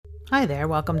Hi there,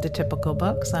 welcome to Typical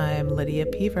Books. I'm Lydia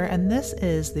Peaver, and this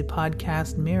is the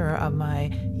podcast mirror of my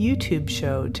YouTube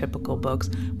show, Typical Books,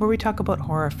 where we talk about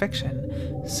horror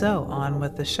fiction. So, on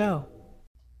with the show.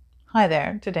 Hi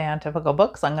there, today on Typical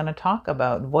Books, I'm going to talk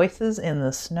about Voices in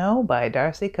the Snow by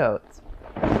Darcy Coates.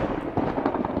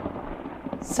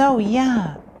 So,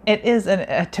 yeah, it is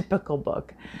a typical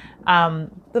book.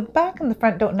 The back and the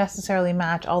front don't necessarily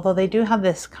match, although they do have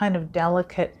this kind of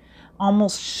delicate,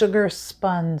 almost sugar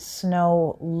spun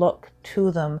snow look to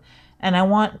them. And I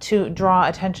want to draw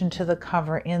attention to the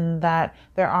cover in that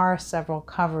there are several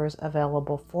covers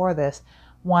available for this.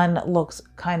 One looks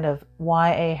kind of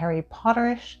YA Harry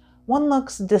Potterish. One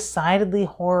looks decidedly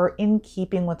horror in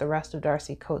keeping with the rest of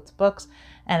Darcy Coates' books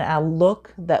and a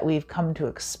look that we've come to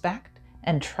expect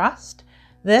and trust.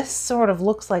 This sort of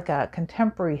looks like a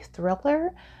contemporary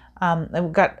thriller.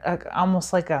 We've got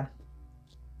almost like a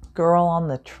girl on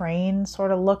the train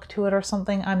sort of look to it or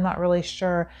something. I'm not really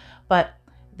sure, but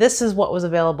this is what was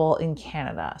available in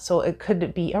Canada. So it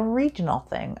could be a regional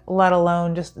thing, let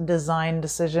alone just design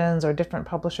decisions or different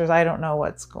publishers. I don't know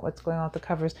what's going on with the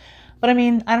covers, but I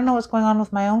mean, I don't know what's going on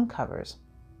with my own covers.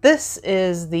 This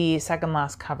is the second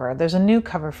last cover. There's a new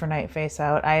cover for Night Face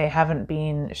out. I haven't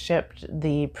been shipped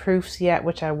the proofs yet,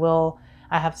 which I will.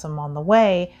 I have some on the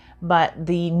way, but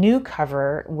the new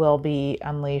cover will be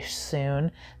unleashed soon.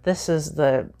 This is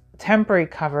the temporary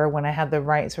cover when I had the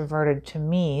rights reverted to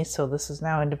me, so this is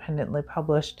now independently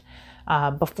published.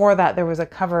 Before that, there was a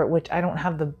cover which I don't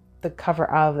have the cover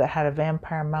of that had a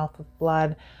vampire mouth with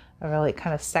blood, a really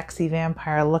kind of sexy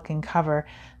vampire looking cover.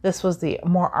 This was the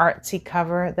more artsy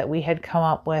cover that we had come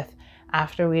up with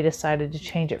after we decided to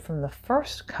change it from the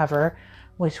first cover,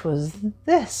 which was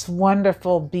this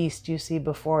wonderful beast you see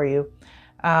before you.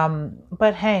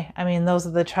 But hey, I mean, those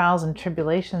are the trials and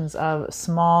tribulations of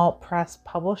small press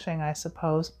publishing, I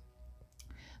suppose.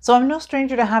 So I'm no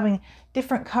stranger to having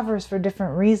different covers for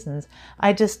different reasons.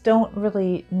 I just don't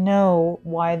really know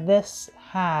why this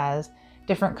has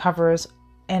different covers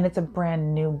and it's a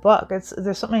brand new book.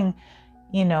 There's something,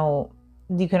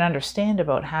 you can understand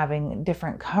about having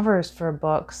different covers for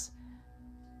books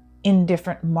in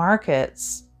different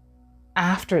markets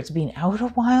after it's been out a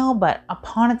while, but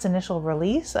upon its initial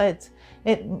release, I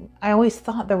always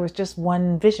thought there was just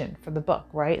one vision for the book,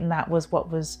 right? And that was what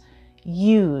was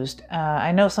used.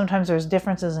 I know sometimes there's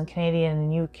differences in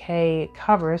Canadian and UK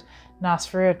covers.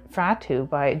 Nosferatu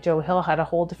by Joe Hill had a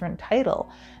whole different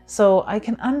title. So I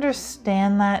can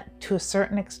understand that to a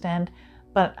certain extent,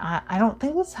 but I don't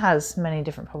think this has many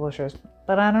different publishers.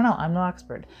 But I don't know, I'm no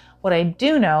expert. What I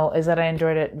do know is that I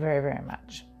enjoyed it very, very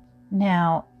much.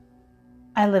 Now,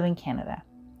 I live in Canada.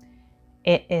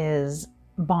 It is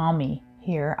balmy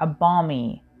here, a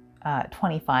balmy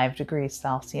 25 degrees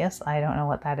Celsius. I don't know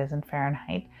what that is in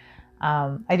Fahrenheit.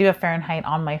 I do have Fahrenheit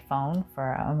on my phone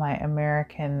for my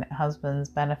American husband's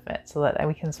benefit so that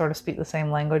we can sort of speak the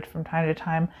same language from time to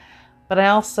time. But I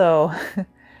also,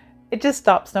 it just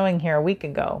stopped snowing here a week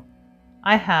ago.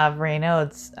 I have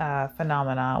Raynaud's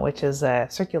phenomena, which is a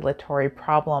circulatory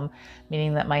problem,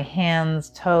 meaning that my hands,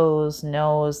 toes,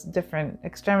 nose, different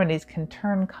extremities can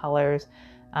turn colors.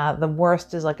 The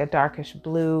worst is like a darkish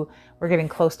blue. We're getting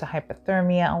close to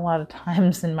hypothermia a lot of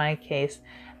times in my case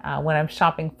when I'm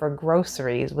shopping for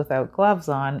groceries without gloves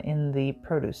on in the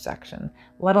produce section,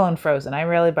 let alone frozen. I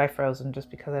rarely buy frozen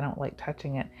just because I don't like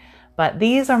touching it. But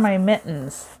these are my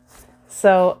mittens.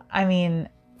 So, I mean,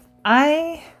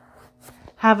 I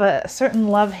have a certain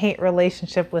love-hate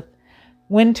relationship with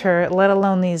winter, let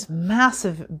alone these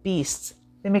massive beasts.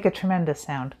 They make a tremendous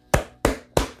sound.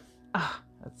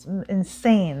 It's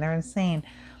insane. They're insane.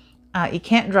 You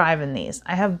can't drive in these.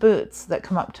 I have boots that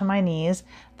come up to my knees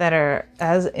that are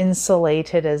as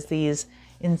insulated as these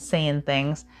insane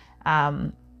things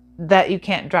that you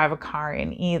can't drive a car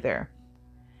in either.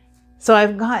 So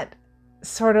I've got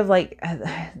sort of like,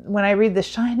 when I read The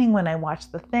Shining, when I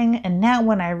watch The Thing, and now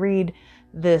when I read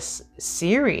this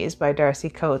series by Darcy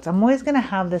Coates, I'm always going to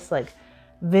have this like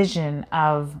vision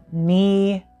of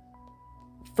me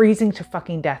freezing to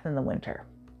fucking death in the winter,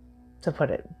 to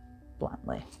put it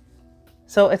bluntly.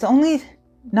 So it's only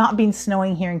not been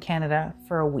snowing here in Canada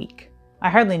for a week. I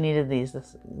hardly needed these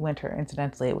this winter,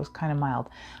 incidentally. It was kind of mild,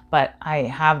 but I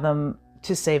have them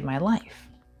to save my life.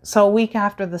 So a week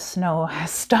after the snow has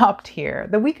stopped here,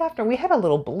 the week after we had a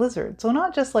little blizzard. So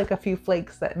not just like a few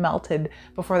flakes that melted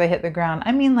before they hit the ground.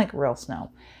 I mean like real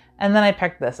snow. And then I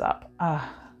picked this up.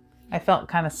 I felt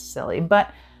kind of silly,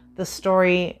 but the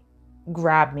story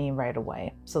grabbed me right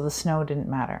away. So the snow didn't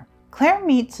matter. Claire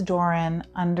meets Doran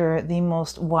under the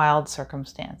most wild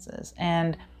circumstances,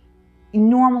 and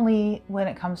Normally, when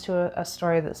it comes to a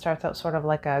story that starts out sort of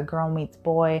like a girl meets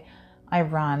boy, I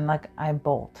run, like I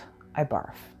bolt, I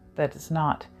barf. That is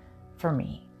not for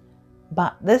me.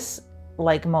 But this,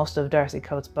 like most of Darcy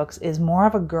Coates' books, is more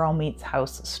of a girl meets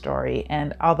house story.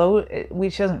 And although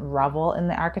she doesn't revel in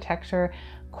the architecture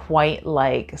quite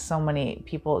like so many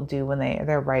people do when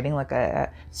they're writing like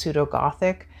a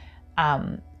pseudo-Gothic,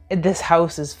 this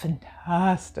house is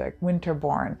fantastic.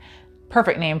 Winterbourne.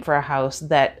 Perfect name for a house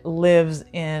that lives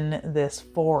in this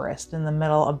forest, in the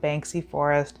middle of Banksy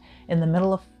Forest, in the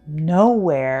middle of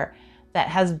nowhere, that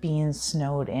has been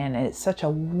snowed in. It's such a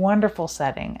wonderful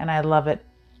setting, and I love it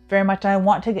very much. I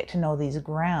want to get to know these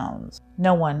grounds.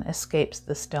 No one escapes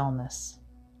the stillness.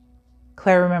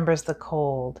 Claire remembers the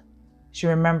cold. She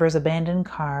remembers abandoned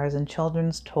cars and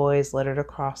children's toys littered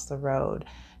across the road.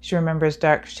 She remembers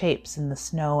dark shapes in the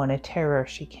snow and a terror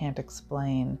she can't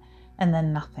explain, and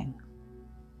then nothing.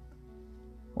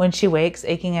 When she wakes,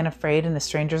 aching and afraid in a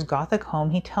stranger's Gothic home,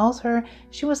 he tells her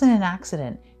she was in an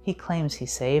accident. He claims he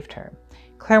saved her.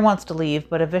 Claire wants to leave,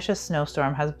 but a vicious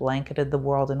snowstorm has blanketed the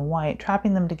world in white,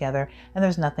 trapping them together, and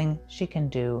there's nothing she can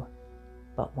do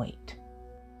but wait.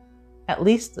 At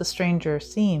least the stranger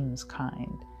seems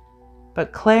kind.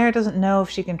 But Claire doesn't know if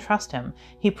she can trust him.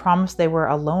 He promised they were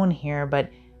alone here, but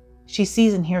she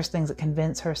sees and hears things that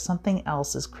convince her something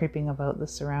else is creeping about the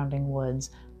surrounding woods,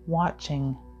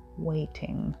 watching,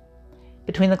 waiting.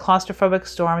 Between the claustrophobic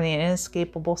storm and the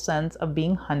inescapable sense of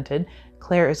being hunted,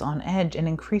 Claire is on edge and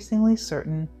increasingly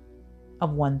certain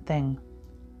of one thing.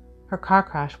 Her car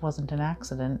crash wasn't an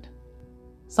accident.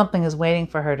 Something is waiting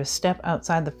for her to step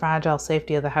outside the fragile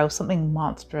safety of the house, something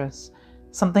monstrous,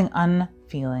 something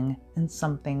unfeeling, and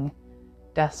something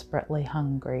desperately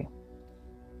hungry.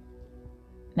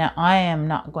 Now, I am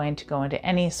not going to go into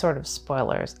any sort of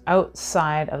spoilers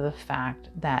outside of the fact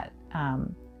that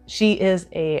she is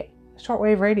a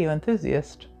shortwave radio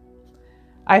enthusiast.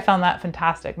 I found that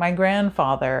fantastic. My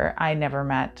grandfather, I never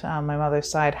met. My mother's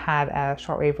side had a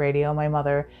shortwave radio. My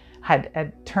mother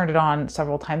had turned it on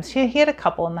several times. He had a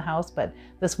couple in the house, but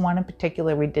this one in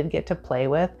particular we did get to play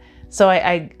with. So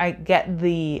I get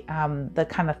the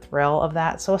kind of thrill of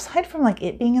that. So aside from like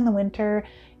it being in the winter,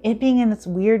 it being in this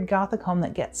weird Gothic home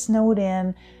that gets snowed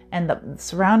in, and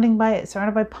surrounded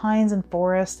by pines and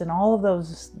forests and all of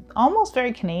those almost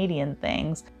very Canadian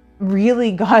things,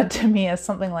 really got to me as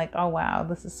something like, oh wow,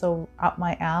 this is so up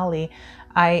my alley.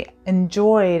 I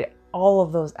enjoyed all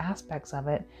of those aspects of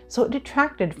it. So it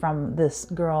detracted from this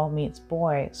girl meets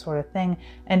boy sort of thing.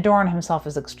 And Doran himself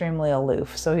is extremely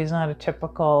aloof, so he's not a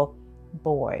typical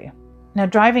boy. Now,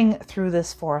 driving through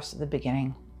this forest at the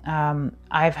beginning,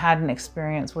 I've had an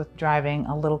experience with driving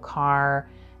a little car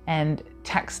and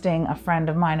texting a friend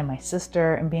of mine and my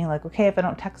sister and being like, okay, if I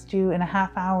don't text you in a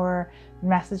half hour,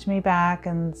 message me back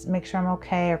and make sure I'm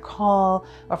okay, or call,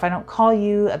 or if I don't call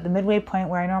you at the midway point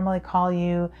where I normally call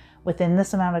you within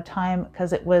this amount of time,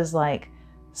 because it was like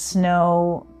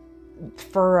snow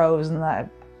furrows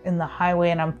in the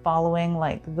highway and I'm following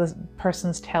like this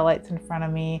person's taillights in front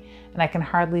of me and I can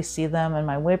hardly see them, and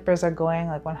my wipers are going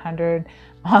like 100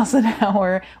 miles an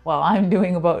hour while I'm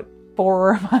doing about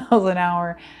 4 miles an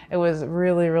hour. It was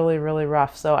really, really, really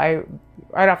rough. So I,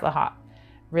 right off the hop,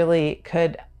 really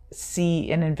could see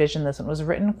and envision this. It was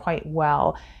written quite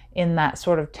well in that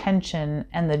sort of tension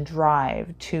and the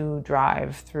drive to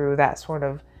drive through that sort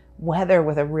of weather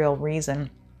with a real reason.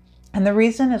 And the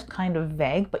reason is kind of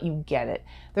vague, but you get it.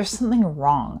 There's something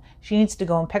wrong. She needs to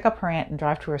go and pick up her aunt and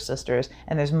drive to her sister's,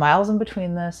 and there's miles in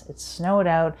between this. It's snowed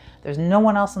out. There's no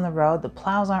one else on the road. The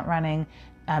plows aren't running.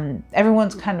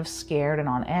 Everyone's kind of scared and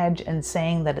on edge and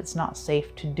saying that it's not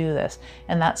safe to do this.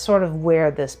 And that's sort of where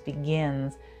this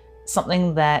begins.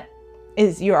 Something that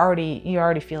is, you're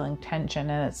already feeling tension,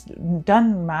 and it's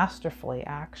done masterfully,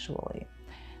 actually.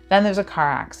 Then there's a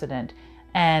car accident,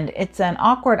 and it's an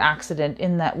awkward accident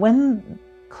in that when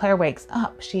Claire wakes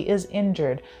up, she is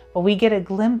injured, but we get a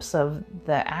glimpse of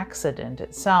the accident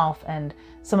itself and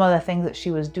some of the things that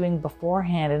she was doing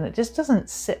beforehand, and it just doesn't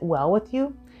sit well with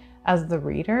you as the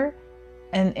reader.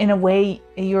 And in a way,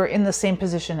 you're in the same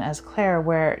position as Claire,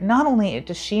 where not only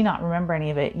does she not remember any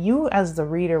of it, you as the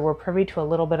reader were privy to a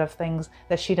little bit of things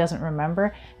that she doesn't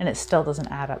remember, and it still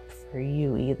doesn't add up for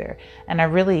you either. And I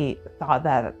really thought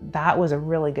that that was a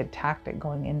really good tactic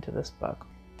going into this book.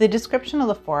 The description of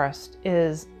the forest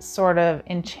is sort of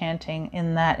enchanting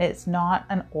in that it's not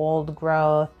an old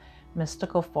growth,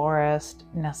 mystical forest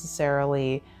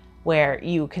necessarily, where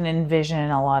you can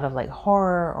envision a lot of like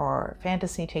horror or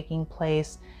fantasy taking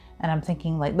place. And I'm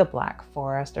thinking like the Black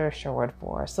Forest or Sherwood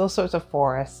Forest, those sorts of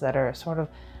forests that are sort of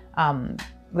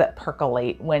that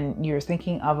percolate when you're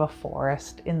thinking of a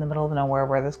forest in the middle of nowhere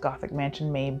where this Gothic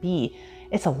mansion may be.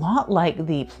 It's a lot like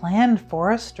the planned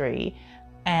forestry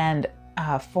and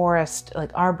forest,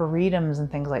 like arboretums and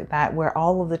things like that, where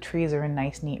all of the trees are in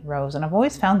nice, neat rows. And I've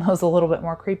always found those a little bit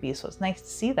more creepy, so it's nice to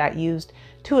see that used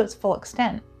to its full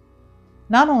extent.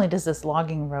 Not only does this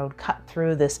logging road cut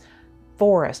through this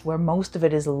forest where most of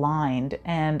it is lined,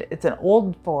 and it's an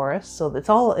old forest, so it's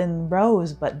all in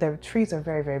rows, but the trees are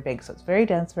very, very big, so it's very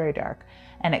dense, very dark,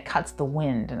 and it cuts the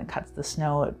wind and it cuts the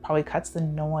snow, it probably cuts the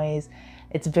noise.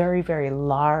 It's very, very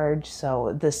large,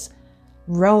 so this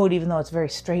road, even though it's very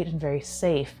straight and very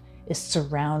safe, is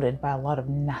surrounded by a lot of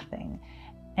nothing.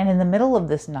 And in the middle of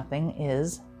this nothing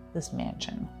is this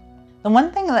mansion. The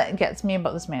one thing that gets me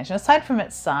about this mansion, aside from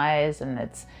its size and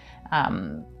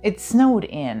it's snowed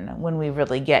in when we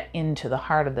really get into the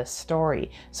heart of this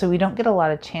story, so we don't get a lot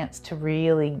of chance to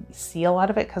really see a lot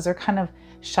of it because they're kind of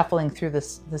shuffling through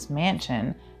this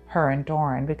mansion, her and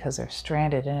Doran, because they're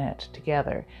stranded in it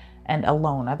together and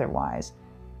alone otherwise.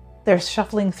 They're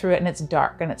shuffling through it and it's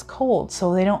dark and it's cold,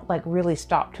 so they don't like really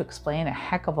stop to explain a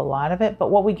heck of a lot of it,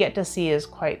 but what we get to see is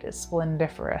quite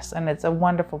splendiferous, and it's a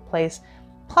wonderful place.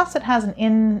 Plus it has an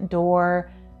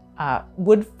indoor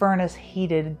wood furnace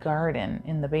heated garden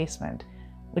in the basement,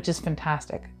 which is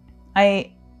fantastic.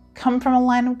 I come from a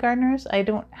line of gardeners. I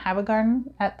don't have a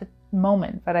garden at the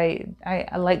moment, but I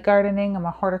like gardening. I'm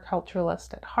a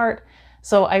horticulturalist at heart,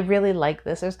 so I really like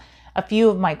this. There's a few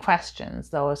of my questions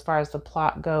though, as far as the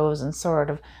plot goes, and sort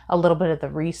of a little bit of the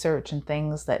research and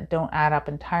things that don't add up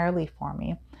entirely for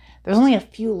me. There's only a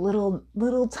few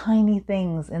little tiny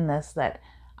things in this that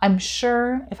I'm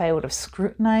sure if I would have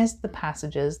scrutinized the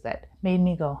passages that made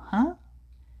me go, huh?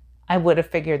 I would have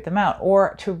figured them out,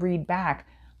 or to read back.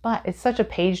 But it's such a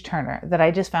page turner that I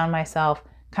just found myself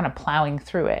kind of plowing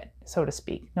through it, so to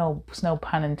speak. No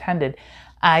pun intended.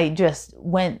 I just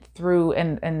went through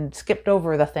and skipped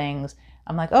over the things.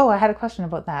 I'm like, oh, I had a question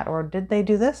about that. Or did they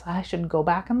do this? I should go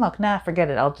back and look. Nah, forget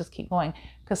it. I'll just keep going,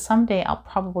 because someday I'll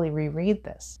probably reread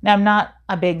this. Now, I'm not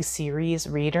a big series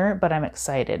reader, but I'm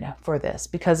excited for this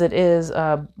because it is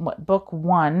book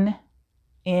one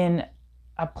in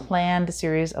a planned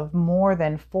series of more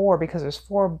than 4, because there's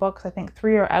 4 books. I think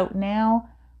 3 are out now,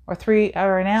 or 3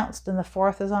 are announced and the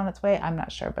 4th is on its way. I'm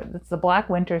not sure, but it's the Black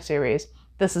Winter series.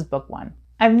 This is book 1.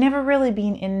 I've never really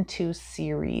been into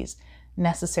series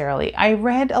necessarily. I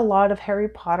read a lot of Harry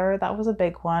Potter. That was a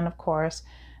big one, of course.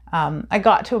 I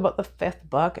got to about the 5th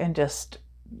book and just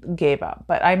gave up,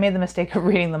 but I made the mistake of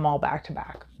reading them all back to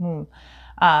back.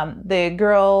 The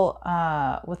Girl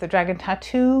with the Dragon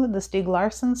Tattoo, the Stieg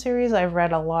Larsson series, I've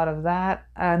read a lot of that.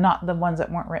 Not the ones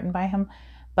that weren't written by him,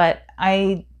 but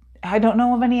I don't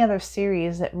know of any other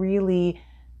series that really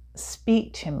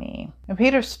speak to me. Now,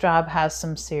 Peter Straub has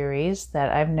some series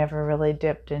that I've never really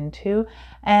dipped into,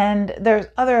 and there's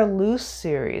other loose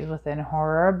series within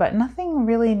horror, but nothing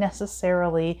really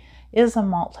necessarily is a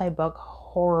multi-book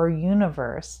horror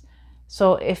universe.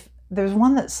 So if there's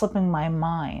one that's slipping my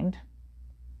mind,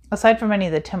 aside from any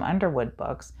of the Tim Underwood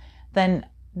books, then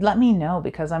let me know,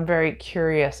 because I'm very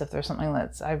curious if there's something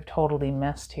that's I've totally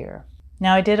missed here.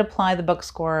 Now, I did apply the book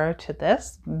score to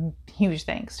this. Huge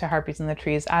thanks to Harpies in the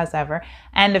Trees as ever.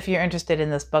 And if you're interested in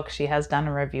this book, she has done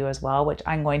a review as well, which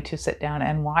I'm going to sit down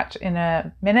and watch in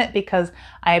a minute, because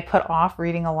I put off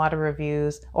reading a lot of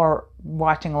reviews or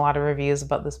watching a lot of reviews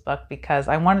about this book because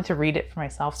I wanted to read it for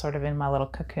myself, sort of in my little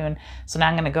cocoon. So now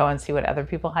I'm going to go and see what other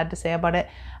people had to say about it.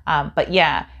 But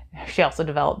yeah, she also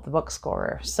developed the book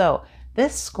scorer. So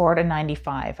this scored a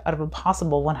 95 out of a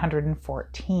possible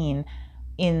 114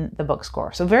 in the book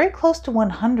score. So very close to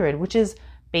 100, which is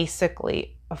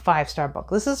basically a 5-star book.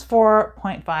 This is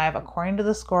 4.5 according to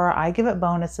the score. I give it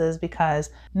bonuses because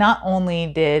not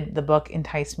only did the book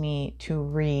entice me to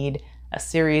read a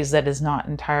series that is not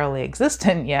entirely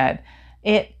existent yet,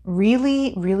 it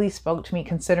really, really spoke to me,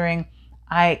 considering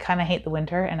I kind of hate the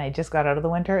winter and I just got out of the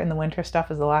winter, and the winter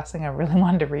stuff is the last thing I really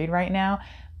wanted to read right now.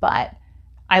 But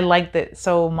I liked it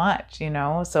so much, you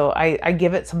know, so I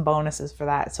give it some bonuses for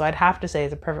that. So I'd have to say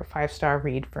it's a perfect 5-star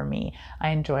read for me. I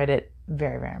enjoyed it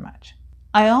very, very much.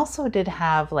 I also did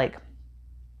have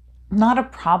not a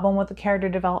problem with the character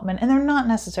development, and they're not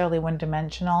necessarily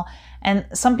one-dimensional. And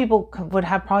some people would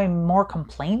have probably more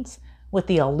complaints with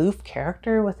the aloof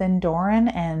character within Doran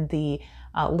and the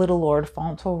Little Lord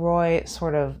Fauntleroy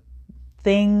sort of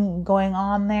thing going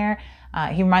on there.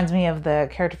 He reminds me of the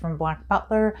character from Black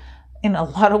Butler in a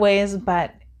lot of ways,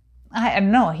 but I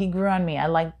don't know, he grew on me. I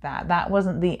liked that. That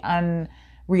wasn't the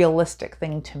unrealistic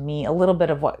thing to me. A little bit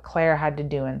of what Claire had to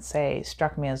do and say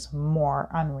struck me as more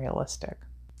unrealistic.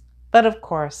 But of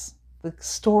course, The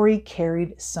story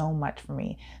carried so much for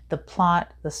me. The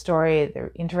plot, the story,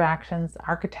 the interactions, the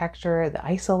architecture, the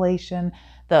isolation,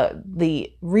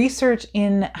 the research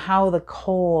in how the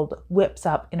cold whips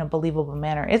up in a believable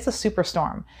manner. It's a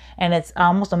superstorm, and it's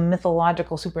almost a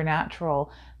mythological,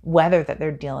 supernatural weather that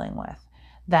they're dealing with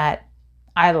that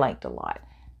I liked a lot.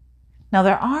 Now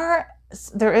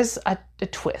there is a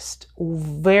twist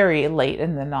very late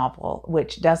in the novel,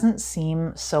 which doesn't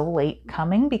seem so late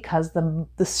coming because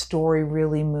the story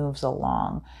really moves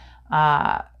along.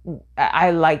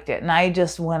 I liked it, and I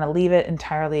just want to leave it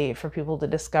entirely for people to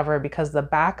discover, because the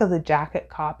back of the jacket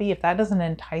copy, if that doesn't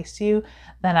entice you,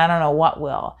 then I don't know what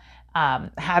will.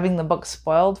 Having the book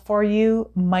spoiled for you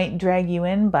might drag you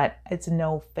in, but it's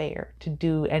no fair to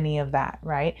do any of that,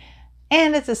 right?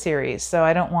 And it's a series, so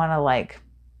I don't want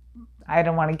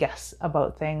to guess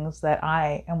about things that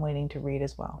I am waiting to read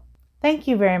as well. Thank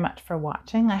you very much for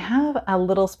watching. I have a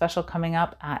little special coming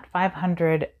up at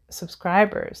 500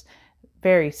 subscribers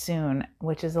very soon,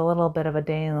 which is a little bit of a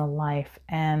day in the life,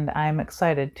 and I'm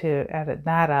excited to edit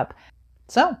that up.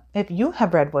 So if you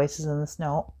have read Voices in the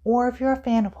Snow, or if you're a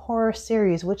fan of horror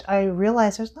series, which I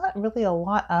realize there's not really a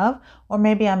lot of, or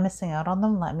maybe I'm missing out on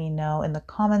them, let me know in the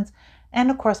comments. And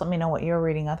of course, let me know what you're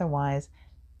reading otherwise.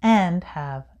 And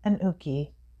have an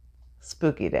ooky,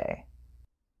 spooky day.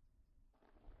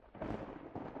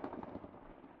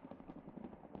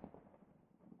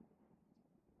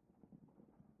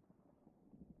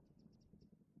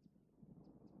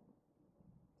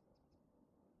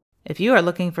 If you are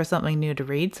looking for something new to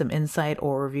read, some insight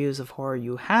or reviews of horror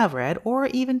you have read, or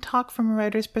even talk from a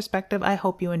writer's perspective, I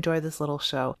hope you enjoy this little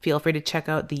show. Feel free to check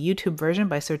out the YouTube version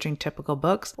by searching Typical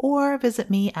Books, or visit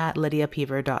me at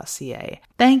lydiapever.ca.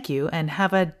 Thank you, and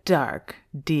have a dark,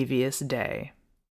 devious day.